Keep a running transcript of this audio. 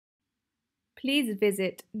Please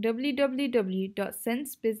visit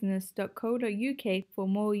www.sensebusiness.co.uk for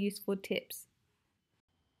more useful tips.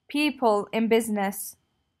 People in business.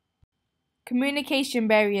 Communication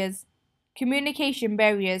barriers. Communication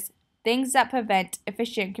barriers, things that prevent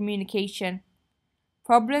efficient communication.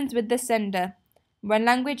 Problems with the sender. When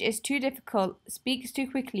language is too difficult, speaks too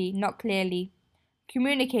quickly, not clearly,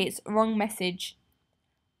 communicates wrong message.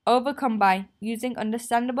 Overcome by using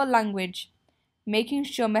understandable language, making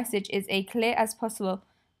sure message is as clear as possible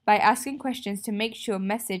by asking questions to make sure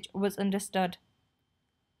message was understood.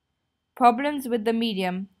 Problems with the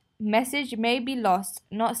medium. Message may be lost,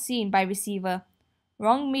 not seen by receiver.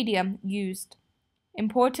 Wrong medium used.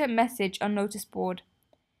 Important message on notice board.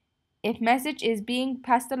 If message is being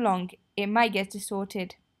passed along, it might get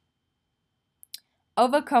distorted.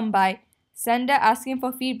 Overcome by sender asking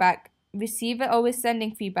for feedback, receiver always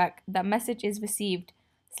sending feedback that message is received,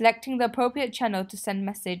 selecting the appropriate channel to send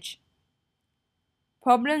message.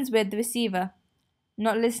 Problems with receiver.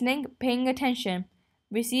 Not listening, paying attention.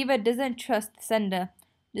 Receiver doesn't trust the sender,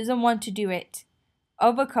 doesn't want to do it.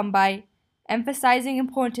 Overcome by emphasizing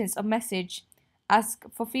importance of message. Ask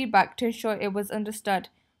for feedback to ensure it was understood,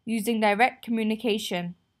 using direct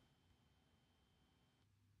communication.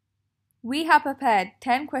 We have prepared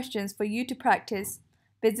 10 questions for you to practice.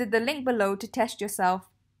 Visit the link below to test yourself.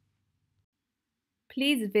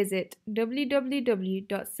 Please visit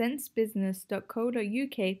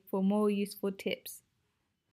www.sensebusiness.co.uk for more useful tips.